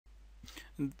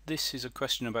This is a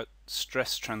question about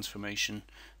stress transformation.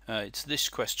 It's this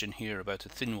question here about a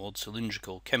thin-walled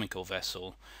cylindrical chemical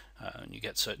vessel, and you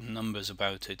get certain numbers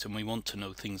about it, and we want to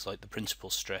know things like the principal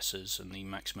stresses and the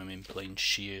maximum in-plane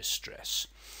shear stress.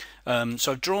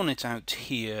 So I've drawn it out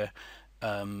here.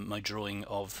 My drawing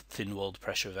of thin-walled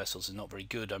pressure vessels is not very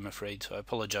good, I'm afraid, so I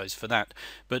apologize for that.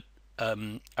 But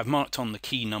I've marked on the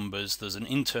key numbers. There's an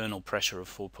internal pressure of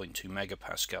 4.2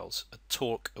 megapascals, a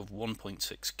torque of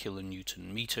 1.6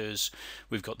 kilonewton meters.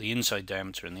 We've got the inside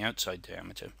diameter and the outside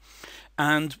diameter.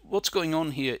 And what's going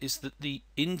on here is that the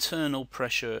internal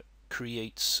pressure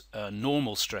creates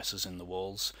normal stresses in the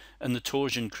walls, and the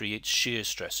torsion creates shear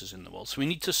stresses in the walls. So we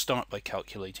need to start by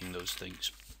calculating those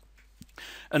things.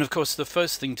 And of course, the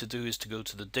first thing to do is to go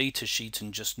to the data sheet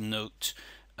and just note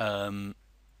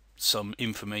some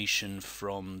information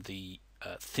from the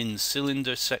thin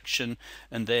cylinder section,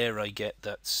 and there I get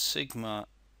that sigma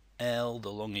L,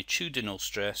 the longitudinal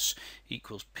stress,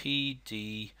 equals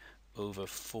PD over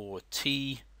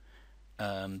 4T.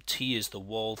 T is the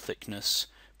wall thickness,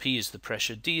 P is the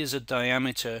pressure, D is a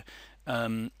diameter.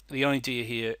 The idea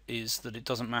here is that it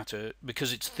doesn't matter,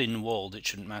 because it's thin walled, it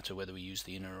shouldn't matter whether we use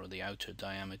the inner or the outer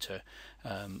diameter.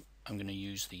 I'm going to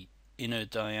use the inner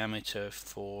diameter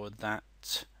for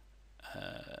that.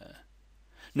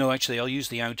 No, actually I'll use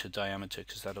the outer diameter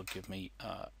because that'll give me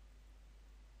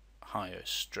higher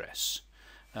stress.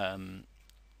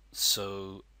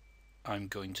 So I'm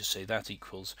going to say that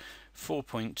equals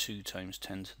 4.2 times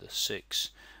 10 to the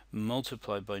 6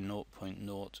 multiplied by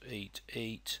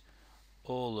 0.088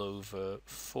 all over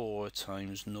 4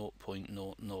 times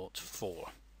 0.004.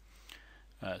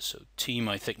 So T,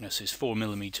 my thickness, is 4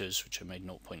 millimeters, which I made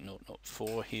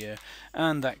 0.004 here,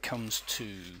 and that comes to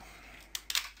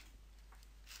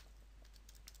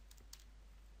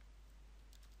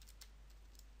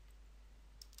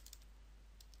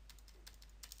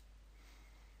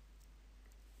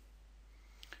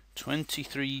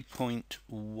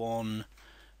 23.1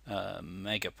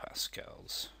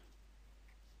 megapascals.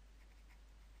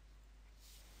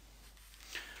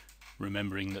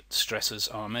 Remembering that stresses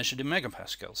are measured in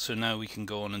megapascals. So now we can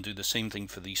go on and do the same thing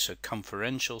for the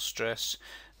circumferential stress.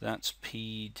 That's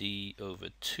PD over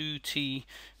 2T,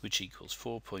 which equals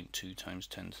 4.2 times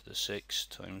 10 to the 6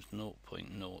 times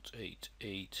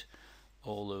 0.088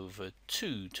 all over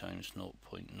 2 times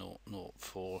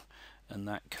 0.004, and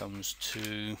that comes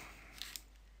to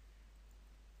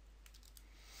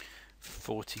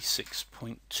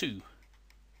 46.2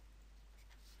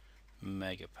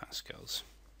 megapascals.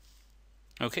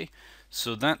 Okay,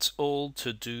 so that's all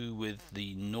to do with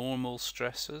the normal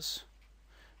stresses,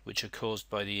 which are caused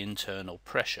by the internal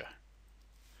pressure.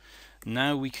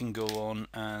 Now we can go on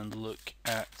and look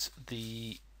at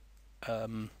the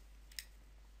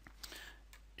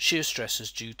shear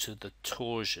stresses due to the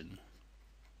torsion.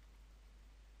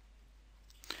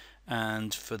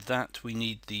 And for that we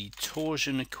need the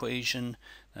torsion equation,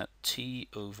 that T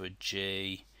over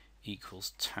J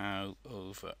equals tau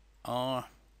over R.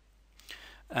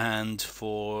 And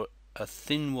for a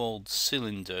thin-walled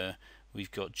cylinder,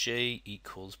 we've got J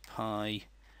equals pi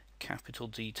capital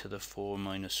D to the 4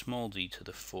 minus small d to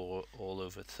the 4 all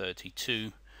over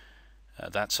 32.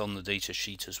 That's on the data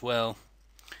sheet as well.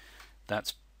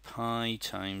 That's pi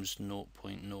times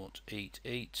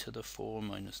 0.088 to the 4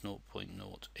 minus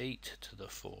 0.08 to the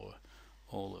 4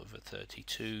 all over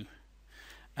 32.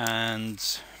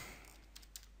 And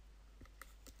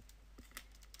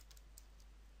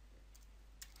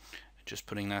just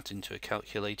putting that into a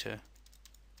calculator,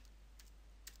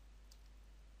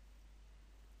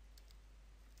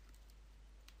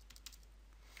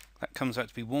 that comes out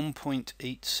to be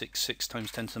 1.866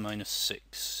 times 10 to the minus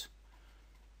 6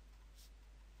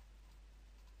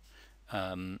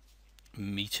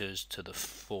 meters to the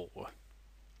 4.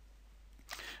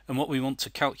 And what we want to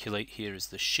calculate here is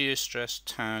the shear stress,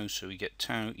 tau, so we get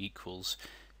tau equals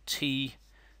T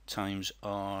times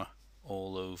R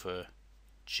all over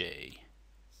J,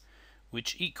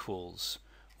 which equals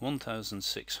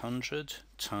 1600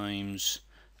 times,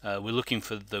 we're looking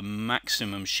for the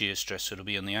maximum shear stress, so it'll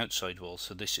be on the outside wall,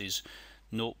 so this is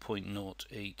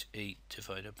 0.088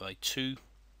 divided by 2.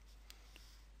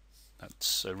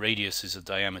 That's radius is a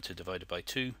diameter divided by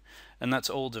 2, and that's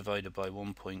all divided by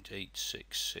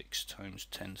 1.866 times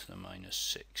 10 to the minus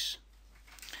 6.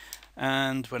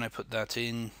 And when I put that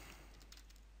in,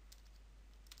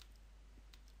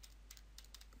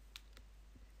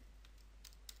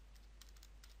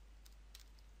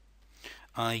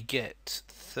 I get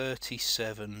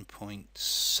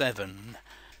 37.7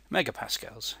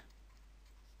 megapascals.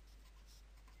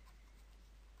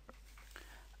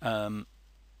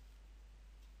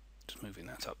 just moving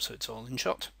that up so it's all in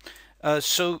shot.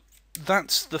 So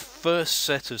that's the first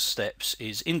set of steps,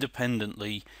 is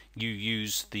independently you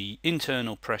use the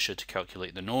internal pressure to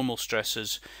calculate the normal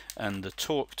stresses and the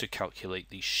torque to calculate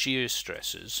the shear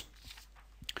stresses.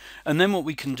 And then what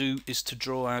we can do is to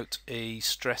draw out a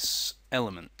stress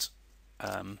element.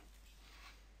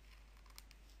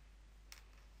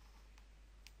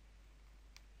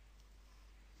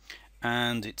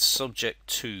 And it's subject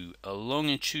to a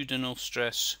longitudinal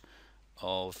stress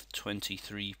of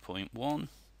 23.1.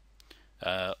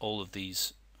 All of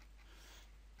these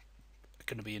are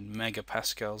going to be in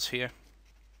megapascals here,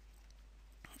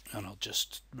 and I'll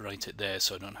just write it there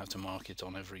so I don't have to mark it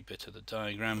on every bit of the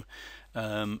diagram.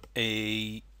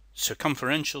 A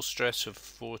circumferential stress of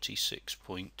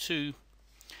 46.2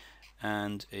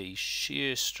 and a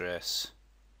shear stress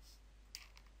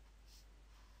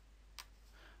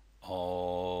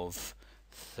of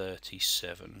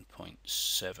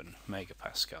 37.7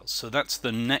 megapascals. So that's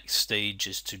the next stage,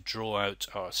 is to draw out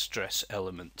our stress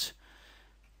element.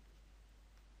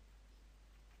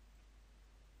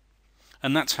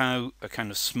 And that's how a kind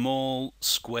of small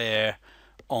square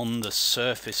on the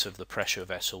surface of the pressure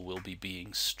vessel will be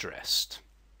being stressed.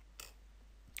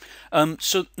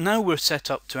 So now we're set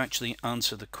up to actually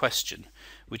answer the question,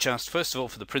 which asked first of all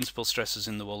for the principal stresses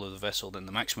in the wall of the vessel, then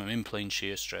the maximum in-plane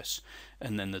shear stress,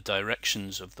 and then the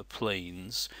directions of the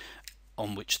planes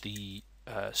on which the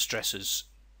stresses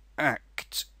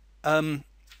act. The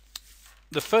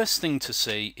first thing to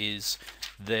say is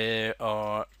there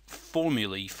are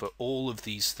formulae for all of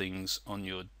these things on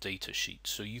your data sheet,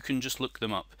 so you can just look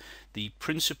them up. The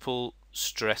principal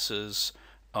stresses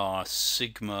are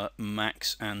sigma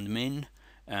max and min,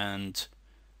 and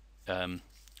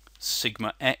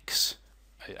sigma x,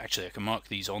 actually I can mark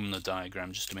these on the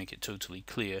diagram just to make it totally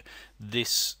clear.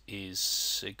 This is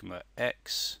sigma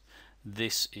x,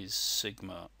 this is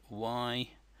sigma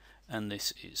y, and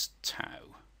this is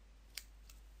tau,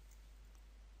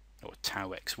 or tau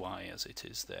xy as it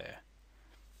is there.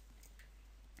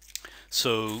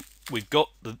 So we've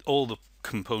got all the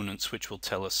components which will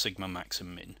tell us sigma max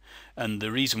and min, and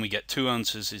the reason we get two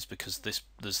answers is because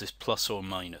there's this plus or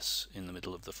minus in the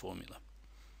middle of the formula.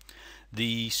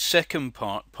 The second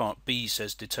part, part B,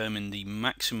 says determine the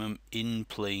maximum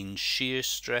in-plane shear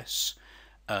stress.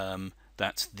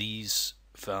 That's these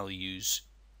values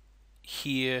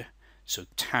here. So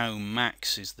tau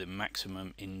max is the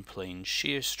maximum in-plane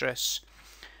shear stress,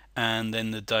 and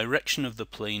then the direction of the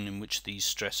plane in which these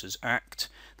stresses act,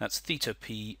 that's theta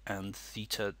p and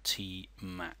theta t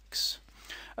max.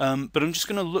 But I'm just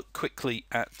going to look quickly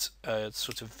at a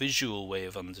sort of visual way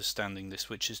of understanding this,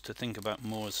 which is to think about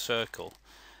Moore's circle.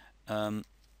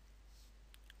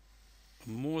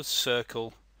 Moore's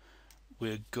circle,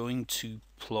 we're going to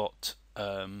plot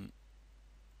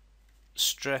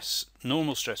stress,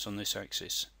 normal stress on this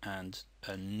axis, and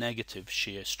a negative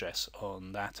shear stress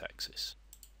on that axis.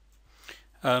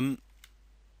 The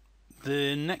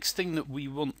next thing that we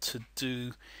want to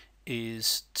do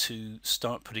is to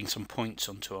start putting some points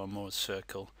onto our Moore's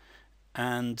circle,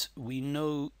 and we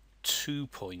know 2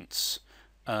 points,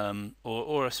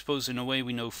 or I suppose in a way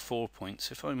we know 4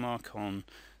 points. If I mark on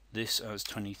this as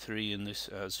 23 and this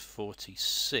as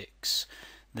 46,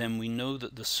 then we know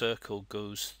that the circle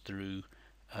goes through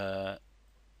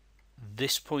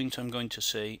this point, I'm going to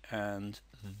say, and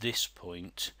this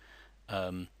point,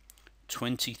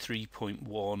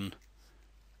 23.1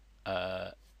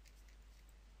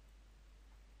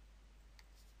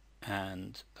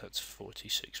 and that's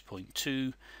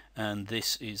 46.2, and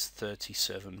this is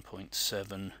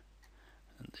 37.7, and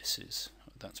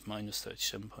that's minus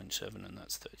 37.7, and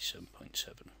that's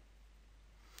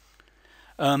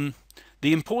 37.7.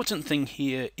 The important thing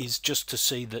here is just to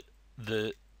say that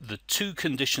the two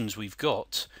conditions we've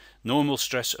got, normal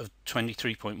stress of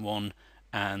 23.1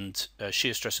 and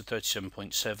shear stress of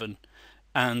 37.7,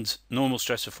 and normal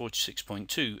stress of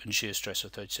 46.2 and shear stress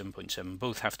of 37.7,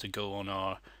 both have to go on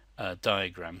our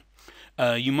diagram.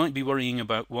 You might be worrying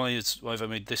about why have I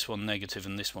made this one negative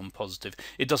and this one positive.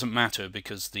 It doesn't matter,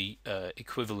 because the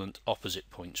equivalent opposite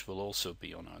points will also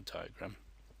be on our diagram.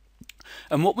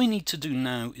 And what we need to do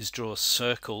now is draw a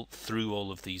circle through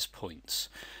all of these points,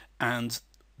 and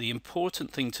the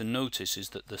important thing to notice is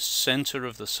that the center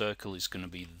of the circle is going to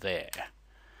be there,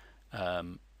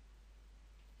 and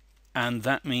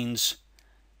that means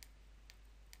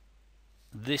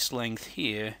this length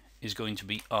here is going to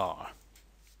be r.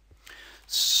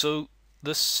 So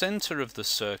the center of the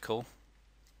circle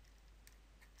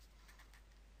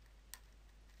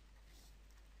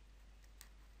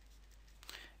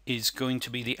is going to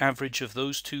be the average of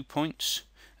those 2 points,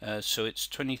 So it's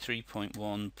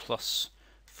 23.1 plus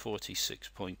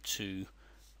 46.2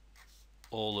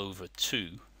 all over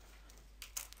 2,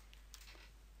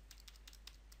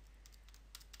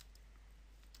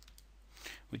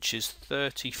 which is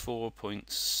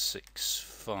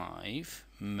 34.65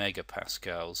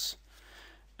 megapascals,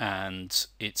 and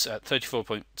it's at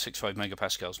 34.65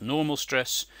 megapascals normal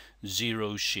stress,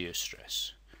 0 shear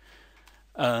stress.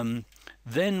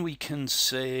 Then we can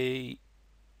say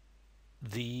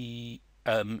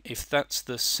if that's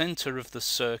the center of the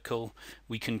circle,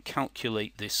 we can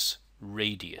calculate this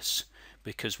radius,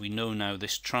 because we know now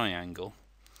this triangle.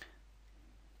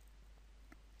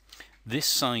 This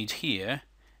side here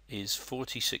is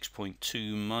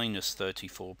 46.2 minus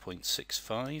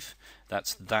 34.65.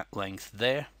 That's that length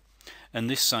there. And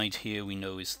this side here we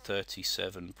know is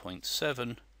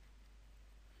 37.7.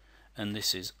 And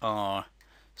this is R.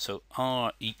 So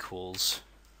R equals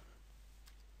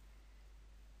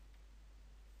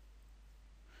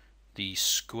the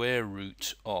square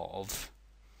root of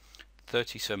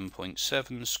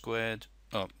 37.7 squared.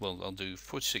 Oh, well, I'll do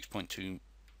 46.2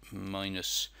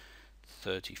 minus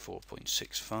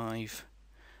 34.65.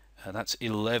 That's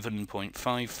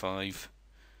 11.55.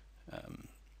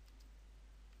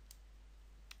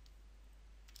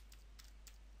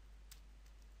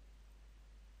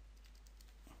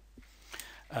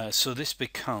 So this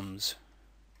becomes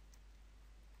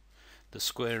the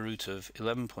square root of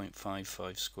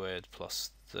 11.55 squared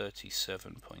plus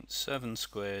 37.7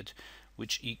 squared,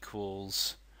 which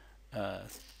equals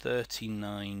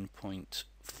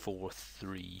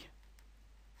 39.43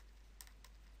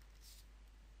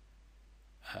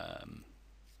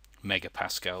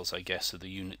 megapascals, I guess, are the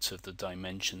units of the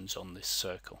dimensions on this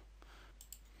circle.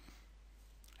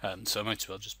 So I might as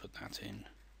well just put that in.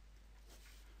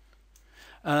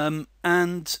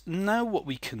 And now what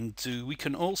we can do, we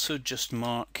can also just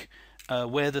mark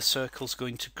where the circle's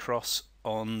going to cross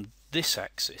on this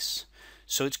axis.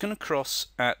 So it's going to cross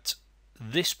at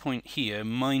this point here,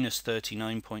 minus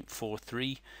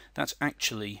 39.43. That's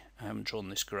actually, I haven't drawn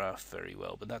this graph very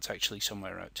well, but that's actually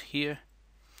somewhere out here.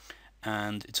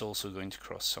 And it's also going to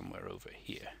cross somewhere over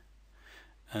here.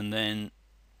 And then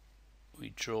we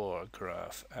draw a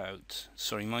graph out.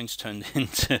 Sorry, mine's turned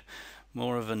into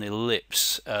more of an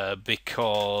ellipse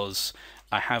because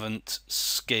I haven't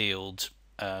scaled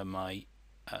my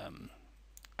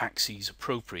axes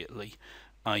appropriately.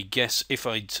 I guess if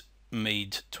I'd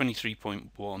made 23.1,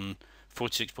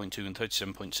 46.2 and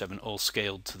 37.7 all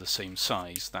scaled to the same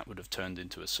size, that would have turned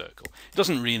into a circle. It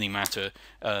doesn't really matter.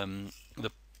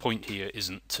 The point here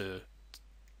isn't to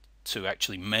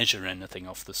actually measure anything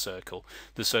off the circle.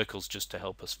 The circle's just to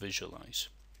help us visualize.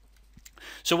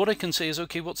 So what I can say is,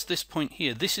 okay, what's this point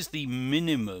here? This is the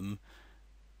minimum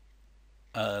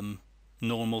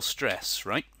normal stress,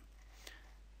 right?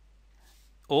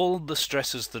 All the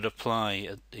stresses that apply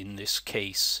in this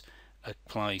case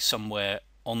apply somewhere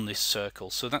on this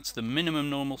circle. So that's the minimum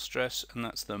normal stress and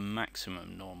that's the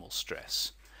maximum normal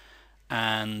stress.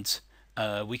 And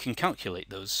we can calculate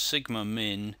those. Sigma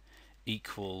min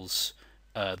equals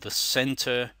the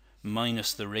center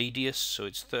minus the radius, so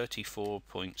it's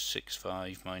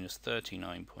 34.65 minus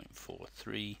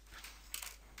 39.43,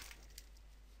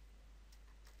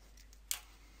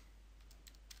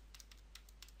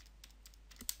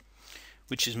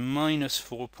 which is minus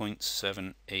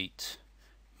 4.78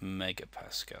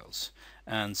 megapascals,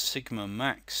 and sigma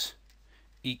max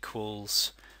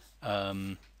equals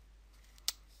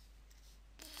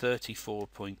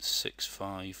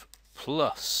 34.65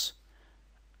 plus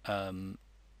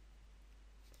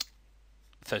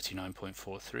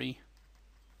 39.43,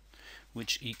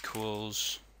 which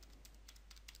equals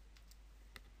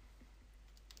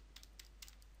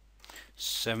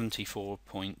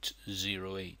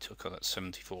 74.08. I'll call that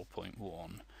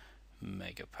 74.1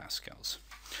 megapascals.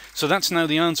 So that's now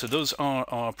the answer. Those are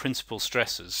our principal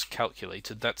stresses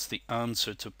calculated. That's the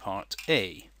answer to part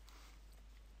A.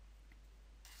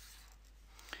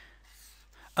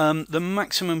 The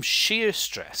maximum shear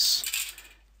stress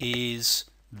is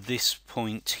this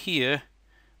point here,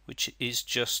 which is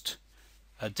just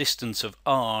a distance of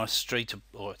r straight,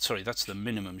 or sorry, that's the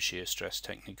minimum shear stress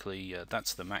technically,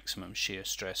 that's the maximum shear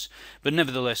stress, but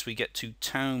nevertheless we get to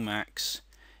tau max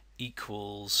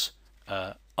equals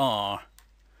r,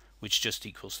 which just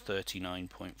equals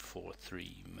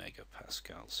 39.43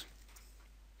 megapascals.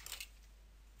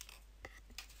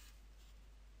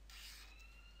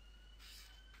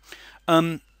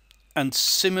 And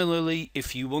similarly,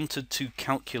 if you wanted to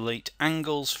calculate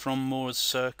angles from Moore's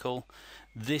circle,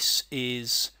 this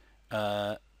is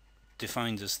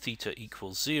defined as theta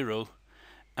equals 0,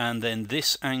 and then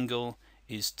this angle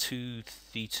is 2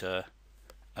 theta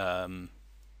tau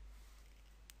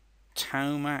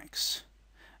max,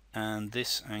 and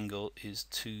this angle is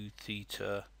 2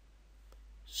 theta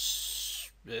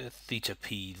theta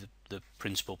p, the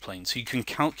principal plane. So you can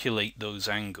calculate those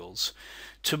angles.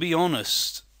 To be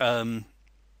honest,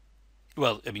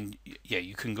 well, I mean, yeah,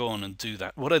 you can go on and do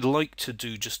that. What I'd like to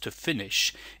do just to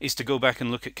finish is to go back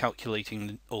and look at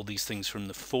calculating all these things from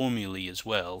the formulae as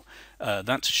well.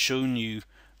 That's shown you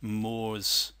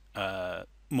Moore's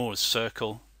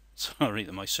circle. Sorry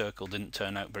that my circle didn't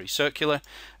turn out very circular.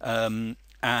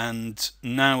 And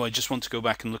now I just want to go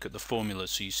back and look at the formula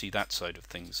so you see that side of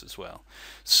things as well.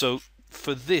 So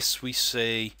for this we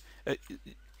say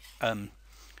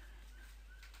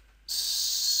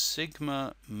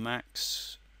sigma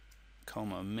max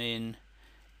comma min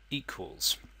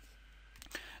equals,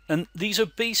 and these are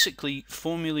basically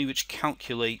formulae which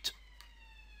calculate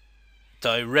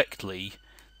directly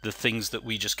the things that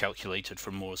we just calculated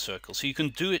from Moore's circle. So you can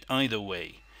do it either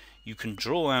way. You can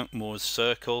draw out Moore's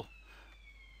circle,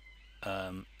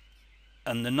 and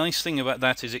the nice thing about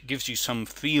that is it gives you some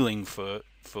feeling for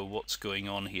what's going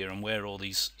on here and where all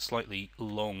these slightly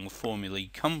long formulae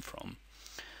come from.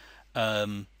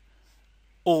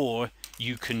 Or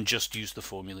you can just use the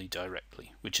formulae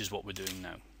directly, which is what we're doing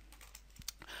now.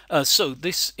 So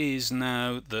this is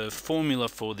now the formula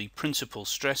for the principal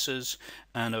stresses,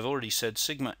 and I've already said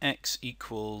sigma x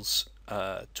equals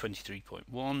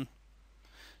 23.1,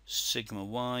 sigma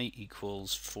y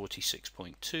equals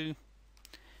 46.2,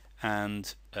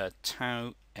 and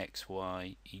tau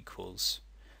xy equals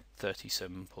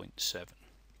 37.7.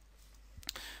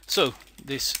 So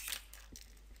this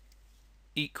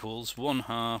equals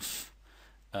 1/2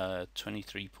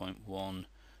 23.1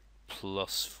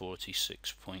 plus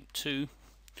 46.2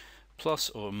 plus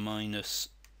or minus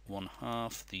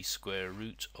 1/2 the square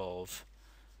root of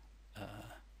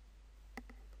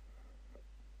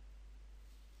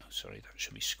sorry, that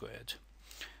should be squared.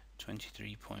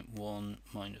 23.1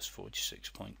 minus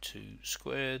 46.2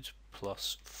 squared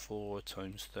plus 4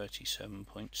 times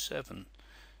 37.7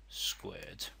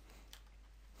 squared.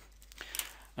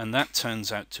 And that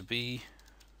turns out to be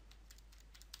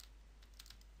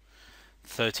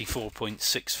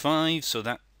 34.65. So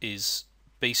that is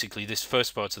basically, this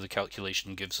first part of the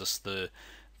calculation gives us the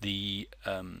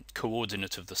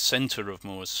coordinate of the center of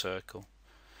Moore's circle,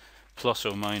 plus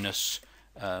or minus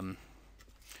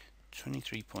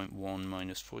 23.1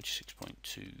 minus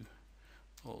 46.2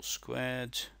 all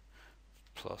squared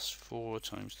plus 4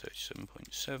 times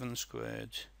 37.7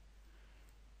 squared.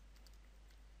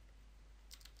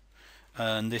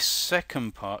 And this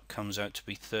second part comes out to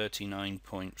be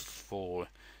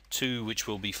 39.42, which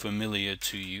will be familiar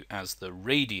to you as the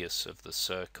radius of the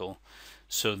circle.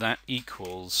 So that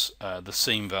equals the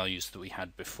same values that we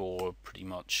had before, pretty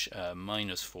much,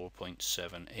 minus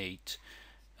 4.78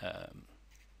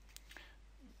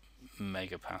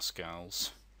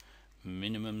 megapascals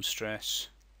minimum stress,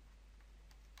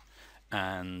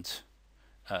 and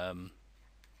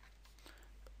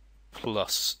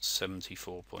plus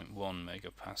 74.1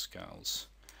 megapascals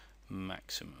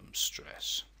maximum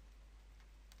stress.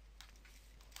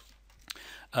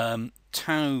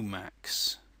 Tau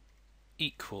max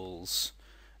equals,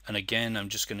 and again I'm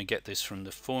just going to get this from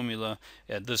the formula.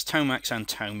 There's tau max and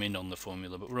tau min on the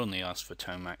formula, but we're only asked for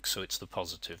tau max, so it's the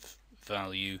positive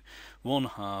value,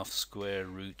 1/2 square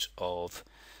root of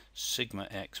sigma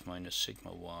x minus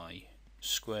sigma y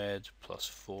squared plus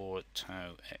 4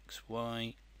 tau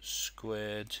xy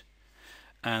squared,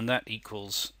 and that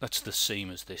equals, that's the same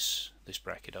as this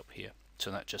bracket up here, so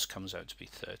that just comes out to be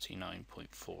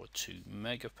 39.42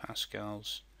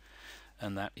 megapascals,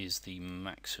 and that is the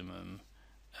maximum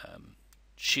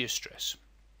shear stress.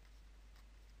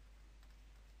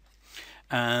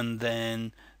 And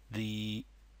then the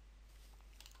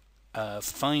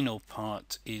final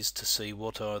part is to say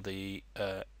what are the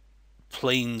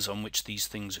planes on which these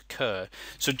things occur.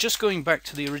 So just going back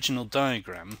to the original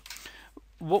diagram,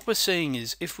 what we're saying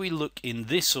is if we look in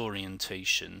this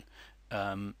orientation,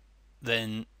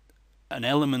 then an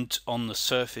element on the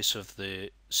surface of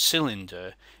the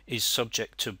cylinder is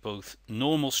subject to both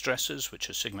normal stresses, which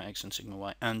are sigma x and sigma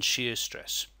y, and shear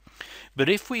stress. But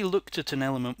if we looked at an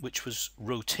element which was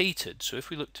rotated, so if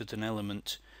we looked at an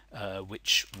element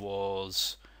which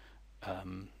was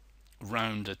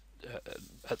round at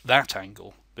that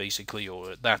angle, basically,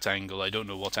 or at that angle, I don't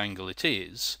know what angle it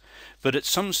is, but at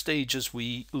some stage as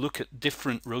we look at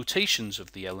different rotations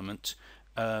of the element,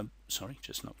 sorry,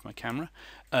 just knocked my camera,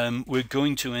 we're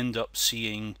going to end up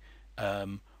seeing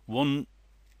one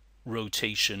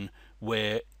rotation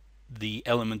where the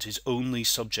element is only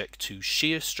subject to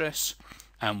shear stress,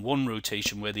 and one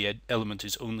rotation where the element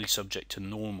is only subject to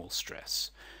normal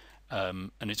stress.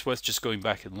 And it's worth just going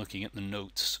back and looking at the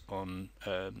notes on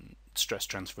stress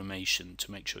transformation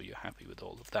to make sure you're happy with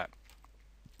all of that.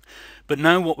 But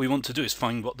now what we want to do is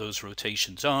find what those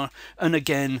rotations are, and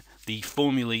again the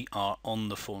formulae are on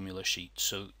the formula sheet,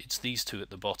 so it's these two at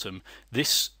the bottom.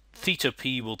 This theta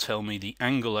p will tell me the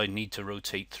angle I need to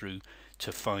rotate through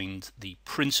to find the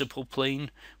principal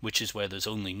plane, which is where there's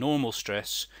only normal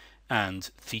stress, and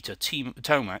theta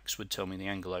tau max would tell me the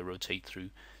angle I rotate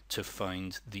through to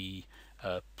find the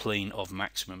plane of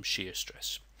maximum shear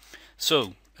stress.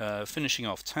 So finishing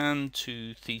off, tan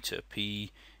 2 theta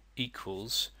p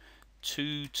equals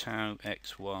 2 tau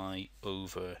xy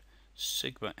over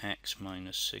sigma x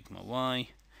minus sigma y,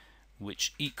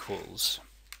 which equals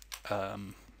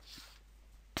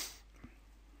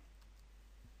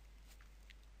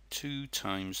 2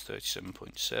 times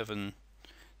 37.7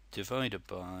 divided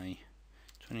by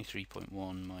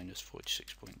 23.1 minus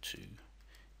 46.2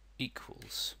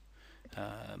 equals,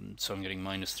 so I'm getting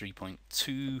minus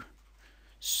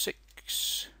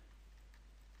 3.26,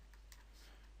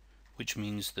 which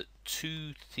means that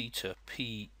 2 theta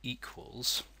p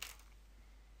equals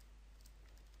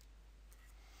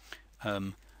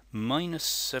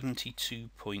minus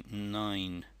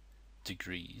 72.9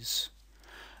 degrees.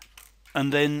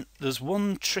 And then there's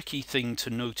one tricky thing to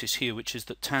notice here, which is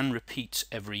that tan repeats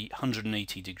every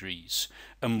 180 degrees,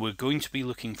 and we're going to be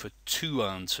looking for two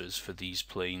answers for these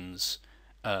planes,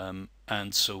 and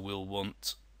so we'll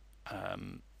want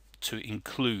to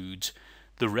include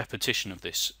the repetition of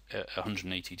this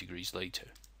 180 degrees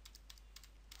later.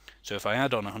 So if I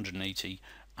add on 180,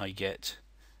 I get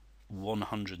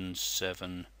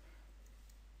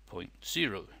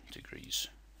 107.0 degrees,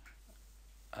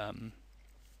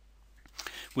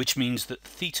 which means that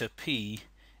theta p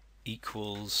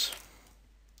equals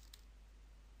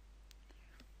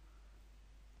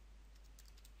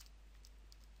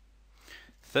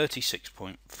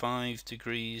 36.5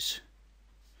 degrees,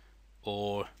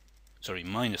 or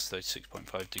minus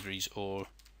 36.5 degrees, or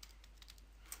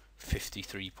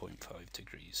 53.5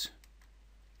 degrees.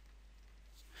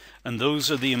 And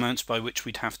those are the amounts by which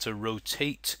we'd have to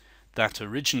rotate that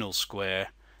original square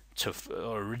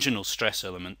or original stress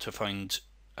element to find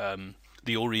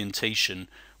the orientation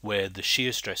where the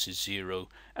shear stress is 0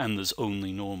 and there's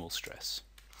only normal stress.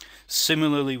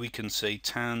 Similarly, we can say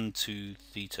tan 2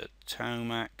 theta tau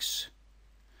max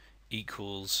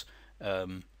equals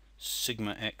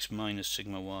sigma x minus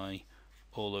sigma y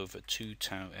all over 2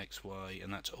 tau xy,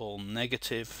 and that's all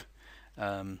negative,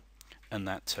 and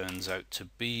that turns out to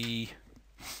be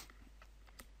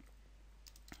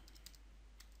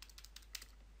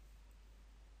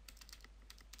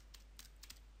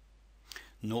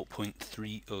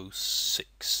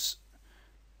 0.306,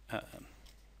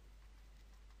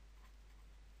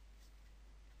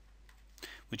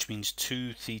 which means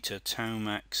 2 theta tau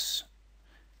max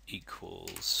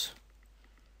equals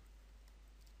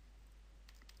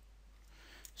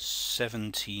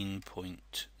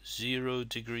 17.0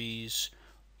 degrees,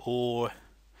 or,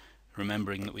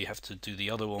 remembering that we have to do the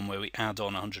other one where we add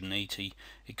on 180,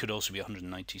 it could also be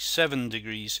 197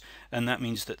 degrees, and that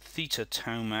means that theta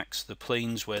tau max, the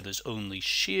planes where there's only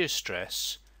shear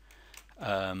stress,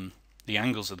 the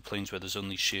angles of the planes where there's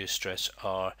only shear stress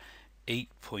are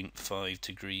 8.5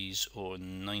 degrees or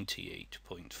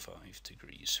 98.5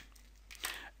 degrees.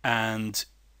 And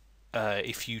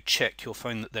if you check, you'll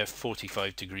find that they're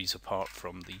 45 degrees apart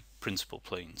from the principal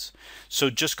planes. So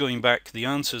just going back, the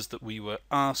answers that we were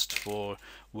asked for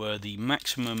were the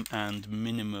maximum and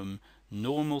minimum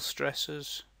normal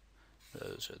stresses.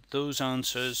 Those are those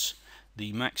answers.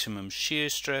 The maximum shear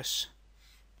stress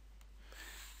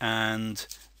and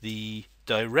the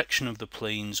direction of the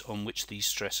planes on which these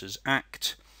stresses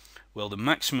act. Well, the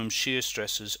maximum shear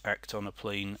stresses act on a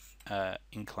plane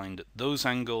inclined at those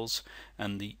angles,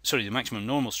 and the maximum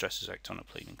normal stresses act on a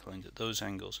plane inclined at those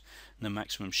angles, and the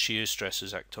maximum shear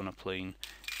stresses act on a plane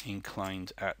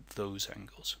inclined at those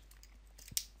angles.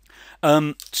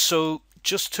 So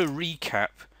just to recap,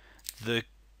 the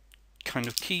kind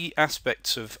of key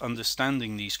aspects of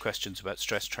understanding these questions about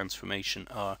stress transformation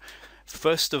are,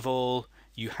 first of all,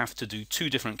 you have to do two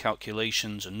different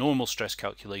calculations, a normal stress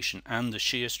calculation and a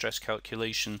shear stress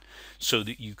calculation, so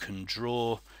that you can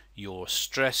draw your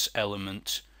stress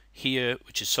element here,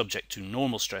 which is subject to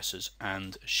normal stresses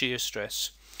and shear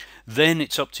stress. Then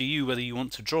it's up to you whether you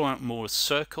want to draw out Moore's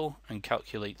circle and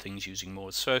calculate things using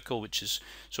Moore's circle, which is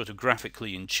sort of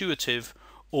graphically intuitive,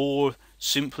 or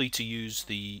simply to use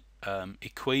the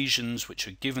equations which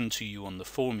are given to you on the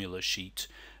formula sheet,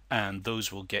 and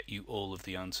those will get you all of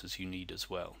the answers you need as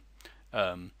well.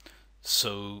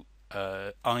 So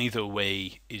either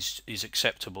way is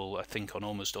acceptable. I think on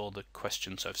almost all the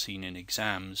questions I've seen in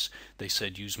exams, they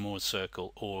said use Moore's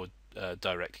circle or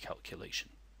direct calculation.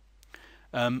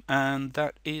 And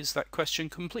that is that question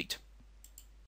complete.